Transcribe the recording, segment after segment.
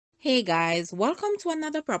Hey guys, welcome to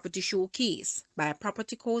another property showcase by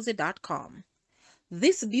propertycozy.com.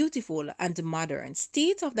 This beautiful and modern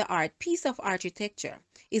state-of-the-art piece of architecture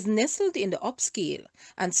is nestled in the upscale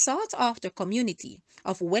and sought-after community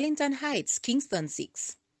of Wellington Heights, Kingston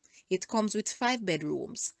 6. It comes with 5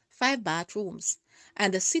 bedrooms, 5 bathrooms,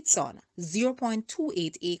 and sits on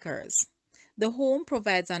 0.28 acres. The home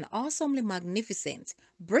provides an awesomely magnificent,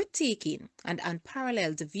 breathtaking, and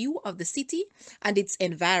unparalleled view of the city and its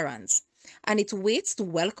environs, and it waits to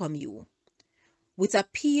welcome you with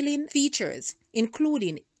appealing features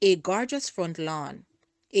including a gorgeous front lawn,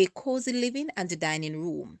 a cozy living and dining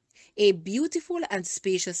room, a beautiful and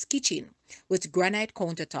spacious kitchen with granite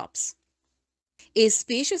countertops, a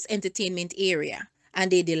spacious entertainment area,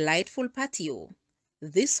 and a delightful patio.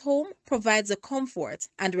 This home provides the comfort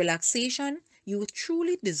and relaxation you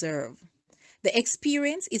truly deserve. The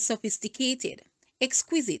experience is sophisticated,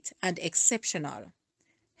 exquisite, and exceptional.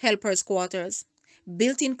 Helper's quarters,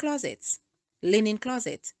 built-in closets, linen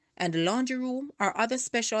closet, and laundry room are other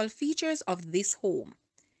special features of this home.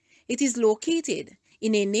 It is located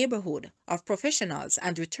in a neighborhood of professionals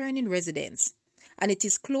and returning residents, and it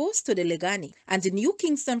is close to the Liguanea and New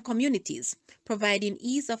Kingston communities, providing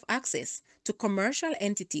ease of access to commercial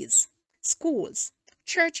entities, schools,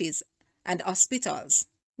 churches, and hospitals.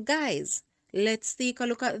 Guys, let's take a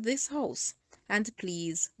look at this house, and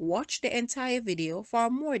please watch the entire video for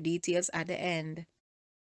more details at the end.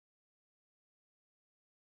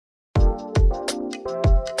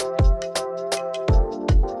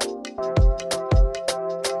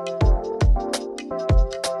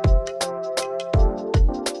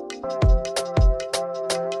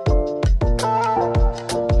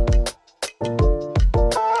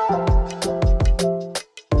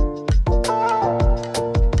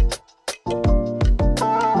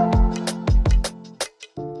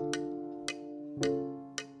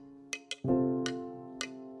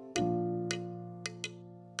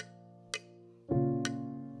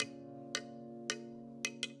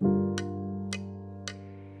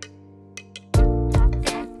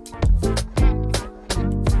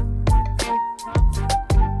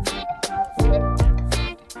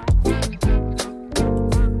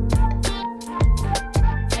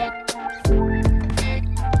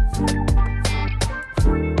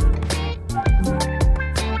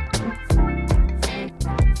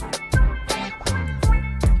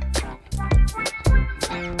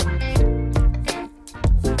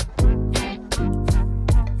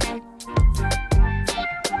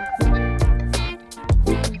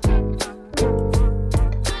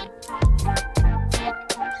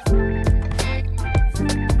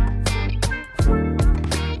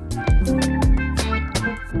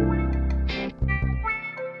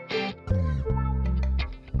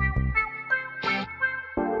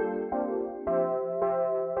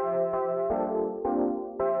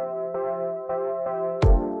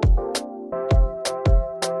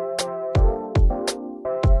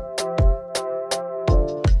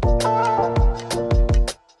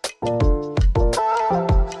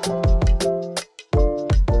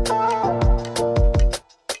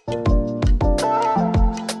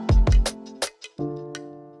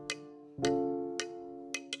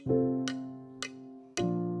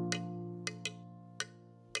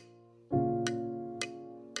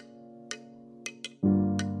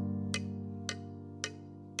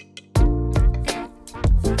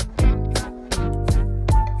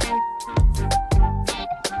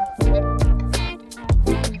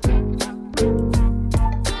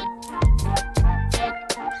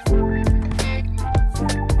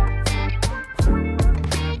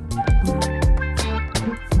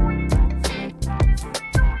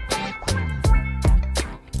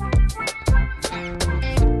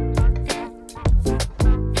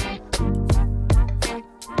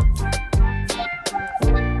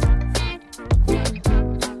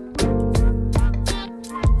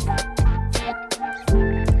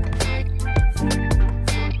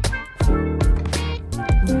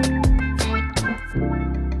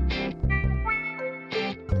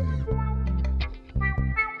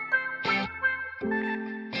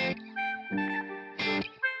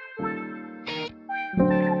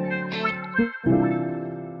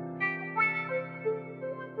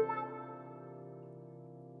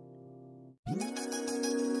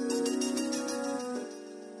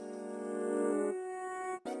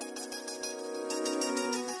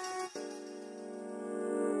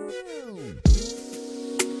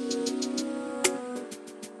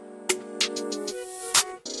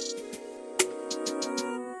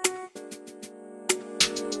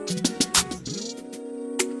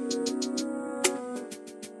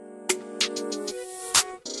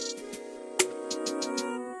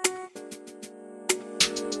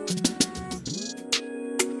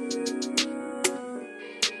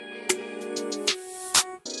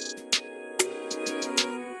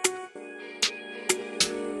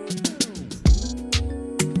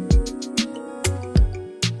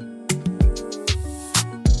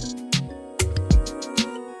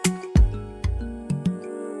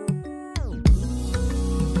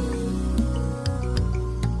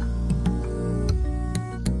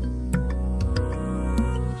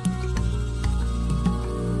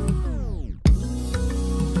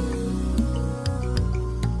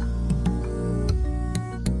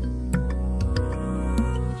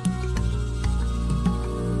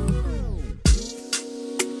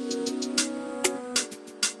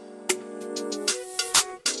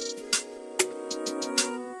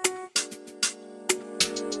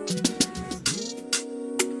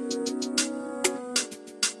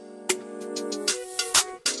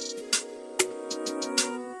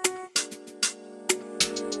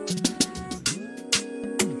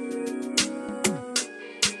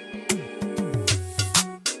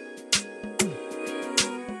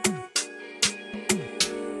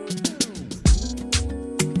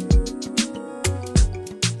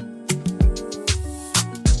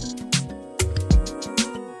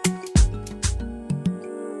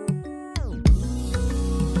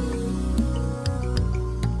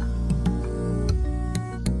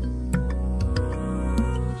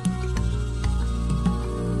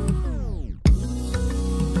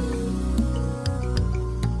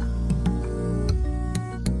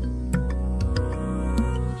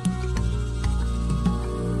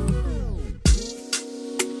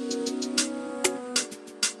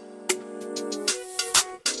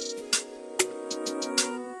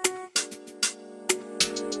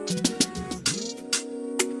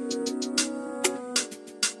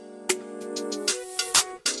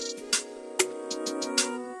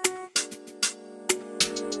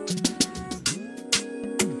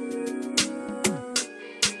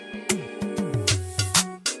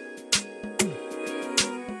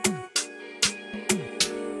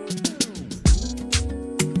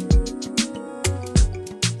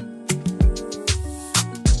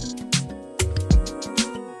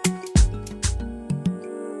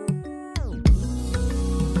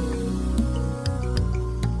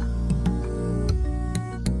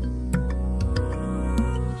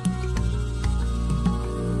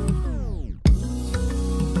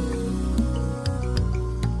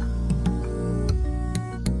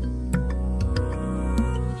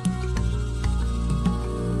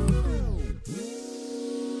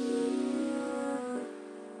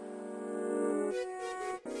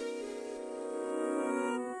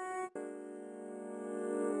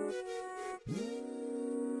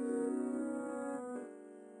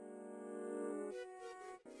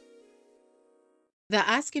 The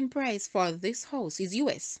asking price for this house is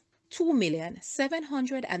US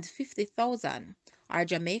 2,750,000 or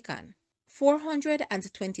Jamaican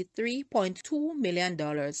 $423.2 million.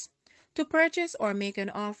 To purchase or make an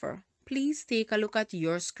offer, please take a look at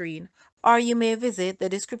your screen, or you may visit the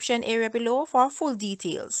description area below for full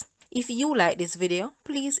details. If you like this video,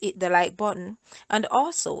 please hit the like button and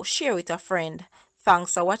also share with a friend.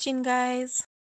 Thanks for watching, guys.